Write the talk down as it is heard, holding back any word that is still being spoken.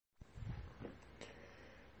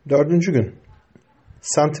Dördüncü gün.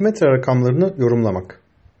 Santimetre rakamlarını yorumlamak.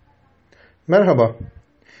 Merhaba.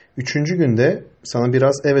 Üçüncü günde sana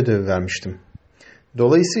biraz ev ödevi vermiştim.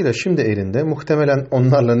 Dolayısıyla şimdi elinde muhtemelen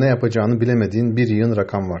onlarla ne yapacağını bilemediğin bir yığın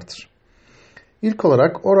rakam vardır. İlk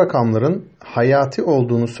olarak o rakamların hayati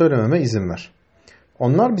olduğunu söylememe izin ver.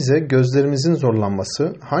 Onlar bize gözlerimizin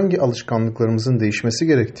zorlanması, hangi alışkanlıklarımızın değişmesi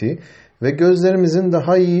gerektiği ve gözlerimizin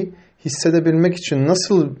daha iyi hissedebilmek için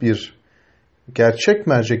nasıl bir gerçek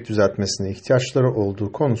mercek düzeltmesine ihtiyaçları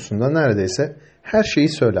olduğu konusunda neredeyse her şeyi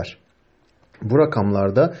söyler. Bu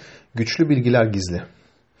rakamlarda güçlü bilgiler gizli.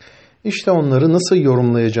 İşte onları nasıl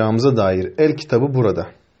yorumlayacağımıza dair el kitabı burada.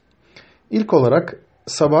 İlk olarak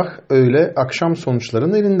sabah, öğle, akşam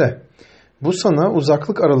sonuçların elinde. Bu sana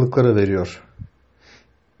uzaklık aralıkları veriyor.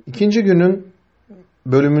 İkinci günün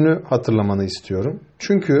bölümünü hatırlamanı istiyorum.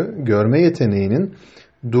 Çünkü görme yeteneğinin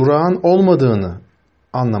durağan olmadığını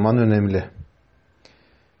anlaman önemli.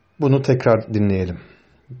 Bunu tekrar dinleyelim.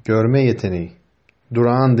 Görme yeteneği.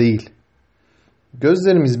 Durağan değil.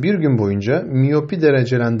 Gözlerimiz bir gün boyunca miyopi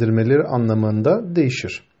derecelendirmeleri anlamında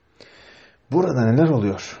değişir. Burada neler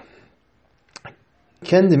oluyor?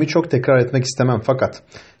 Kendimi çok tekrar etmek istemem fakat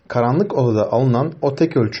karanlık odada alınan o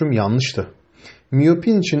tek ölçüm yanlıştı.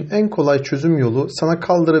 Miyopin için en kolay çözüm yolu sana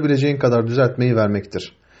kaldırabileceğin kadar düzeltmeyi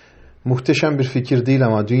vermektir. Muhteşem bir fikir değil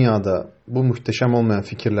ama dünyada bu muhteşem olmayan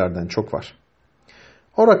fikirlerden çok var.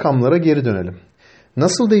 O rakamlara geri dönelim.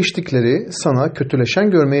 Nasıl değiştikleri sana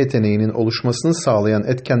kötüleşen görme yeteneğinin oluşmasını sağlayan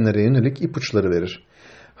etkenlere yönelik ipuçları verir.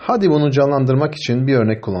 Hadi bunu canlandırmak için bir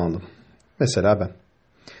örnek kullanalım. Mesela ben.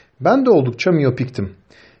 Ben de oldukça miyopiktim.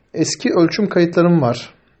 Eski ölçüm kayıtlarım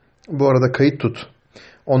var. Bu arada kayıt tut.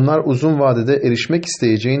 Onlar uzun vadede erişmek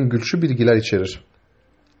isteyeceğin güçlü bilgiler içerir.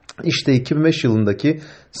 İşte 2005 yılındaki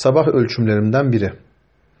sabah ölçümlerimden biri.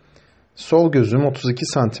 Sol gözüm 32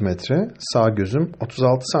 santimetre, sağ gözüm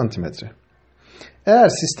 36 santimetre. Eğer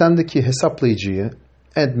sistemdeki hesaplayıcıyı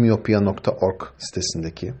endmyopia.org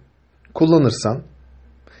sitesindeki kullanırsan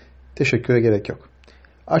teşekküre gerek yok.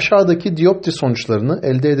 Aşağıdaki dioptri sonuçlarını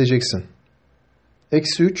elde edeceksin.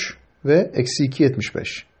 -3 ve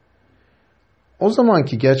 -2.75. O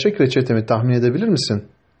zamanki gerçek reçetemi tahmin edebilir misin?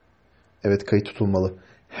 Evet, kayıt tutulmalı.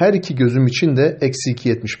 Her iki gözüm için de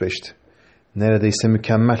 -2.75'ti. Neredeyse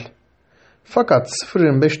mükemmel. Fakat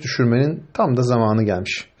 0.25 düşürmenin tam da zamanı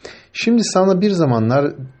gelmiş. Şimdi sana bir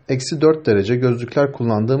zamanlar -4 derece gözlükler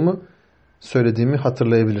kullandığımı söylediğimi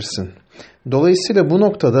hatırlayabilirsin. Dolayısıyla bu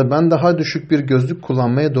noktada ben daha düşük bir gözlük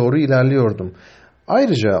kullanmaya doğru ilerliyordum.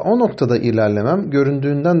 Ayrıca o noktada ilerlemem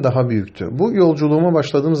göründüğünden daha büyüktü. Bu yolculuğuma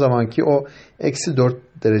başladığım zamanki o -4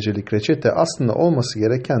 derecelik reçete aslında olması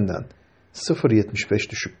gerekenden 0.75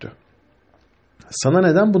 düşüktü. Sana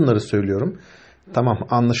neden bunları söylüyorum? Tamam,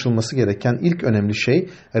 anlaşılması gereken ilk önemli şey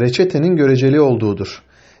reçetenin göreceli olduğudur.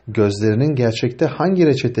 Gözlerinin gerçekte hangi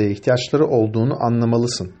reçeteye ihtiyaçları olduğunu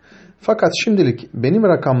anlamalısın. Fakat şimdilik benim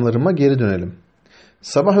rakamlarıma geri dönelim.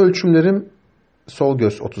 Sabah ölçümlerim sol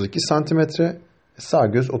göz 32 santimetre, sağ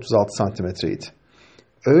göz 36 santimetreydi.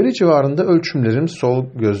 Öğle civarında ölçümlerim sol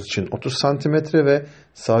göz için 30 santimetre ve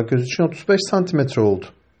sağ göz için 35 santimetre oldu.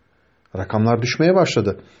 Rakamlar düşmeye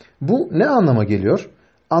başladı. Bu ne anlama geliyor?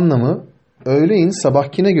 Anlamı öğleyin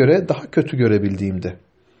sabahkine göre daha kötü görebildiğimdi.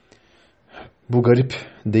 Bu garip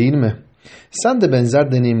değil mi? Sen de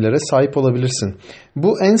benzer deneyimlere sahip olabilirsin.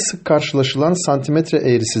 Bu en sık karşılaşılan santimetre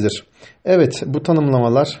eğrisidir. Evet, bu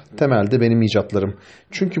tanımlamalar temelde benim icatlarım.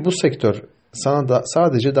 Çünkü bu sektör sana da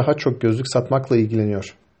sadece daha çok gözlük satmakla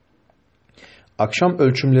ilgileniyor. Akşam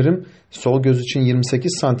ölçümlerim sol göz için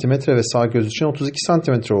 28 santimetre ve sağ göz için 32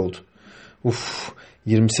 santimetre oldu.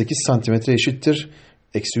 28 santimetre eşittir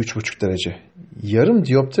 -3,5 derece. Yarım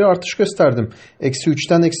dioptri artış gösterdim.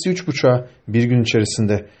 -3'ten -3,5'a bir gün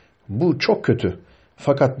içerisinde. Bu çok kötü.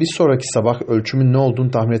 Fakat bir sonraki sabah ölçümün ne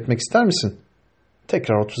olduğunu tahmin etmek ister misin?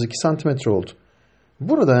 Tekrar 32 santimetre oldu.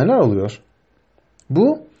 Burada neler oluyor?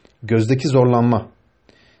 Bu gözdeki zorlanma.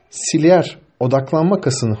 Siliyer odaklanma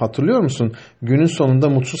kasını hatırlıyor musun? Günün sonunda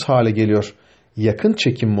mutsuz hale geliyor. Yakın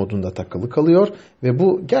çekim modunda takılı kalıyor ve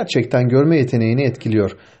bu gerçekten görme yeteneğini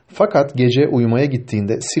etkiliyor. Fakat gece uyumaya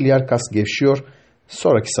gittiğinde siliyer kas gevşiyor,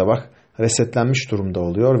 sonraki sabah resetlenmiş durumda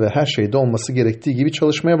oluyor ve her şeyde olması gerektiği gibi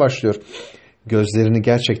çalışmaya başlıyor. Gözlerini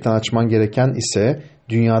gerçekten açman gereken ise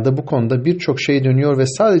dünyada bu konuda birçok şey dönüyor ve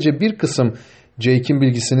sadece bir kısım Jake'in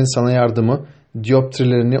bilgisinin sana yardımı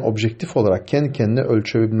dioptrilerini objektif olarak kendi kendine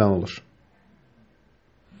ölçebilmen olur.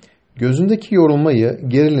 Gözündeki yorulmayı,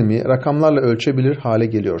 gerilimi rakamlarla ölçebilir hale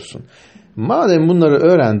geliyorsun. Madem bunları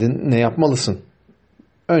öğrendin, ne yapmalısın?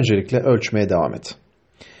 Öncelikle ölçmeye devam et.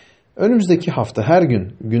 Önümüzdeki hafta her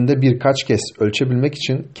gün, günde birkaç kez ölçebilmek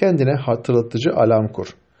için kendine hatırlatıcı alarm kur.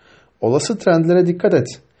 Olası trendlere dikkat et.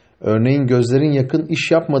 Örneğin gözlerin yakın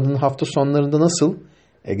iş yapmadığın hafta sonlarında nasıl,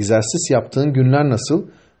 egzersiz yaptığın günler nasıl,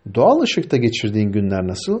 doğal ışıkta geçirdiğin günler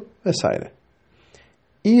nasıl vesaire.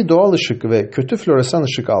 İyi doğal ışık ve kötü floresan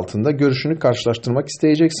ışık altında görüşünü karşılaştırmak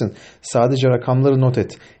isteyeceksin. Sadece rakamları not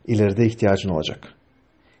et. İleride ihtiyacın olacak.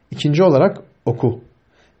 İkinci olarak oku.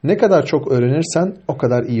 Ne kadar çok öğrenirsen o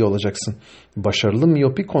kadar iyi olacaksın. Başarılı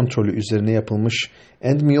miyopi kontrolü üzerine yapılmış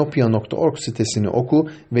endmyopia.org sitesini oku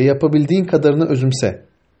ve yapabildiğin kadarını özümse.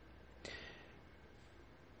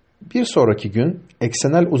 Bir sonraki gün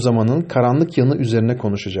eksenel uzamanın karanlık yanı üzerine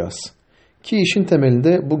konuşacağız. Ki işin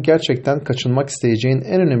temelinde bu gerçekten kaçınmak isteyeceğin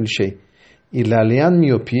en önemli şey. İlerleyen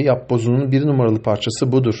miyopi yapbozunun bir numaralı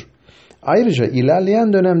parçası budur. Ayrıca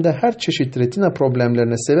ilerleyen dönemde her çeşit retina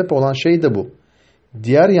problemlerine sebep olan şey de bu.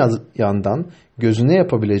 Diğer yandan gözüne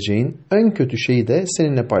yapabileceğin en kötü şeyi de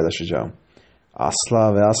seninle paylaşacağım.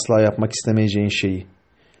 Asla ve asla yapmak istemeyeceğin şeyi.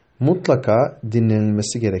 Mutlaka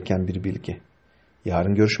dinlenilmesi gereken bir bilgi.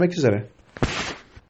 Yarın görüşmek üzere.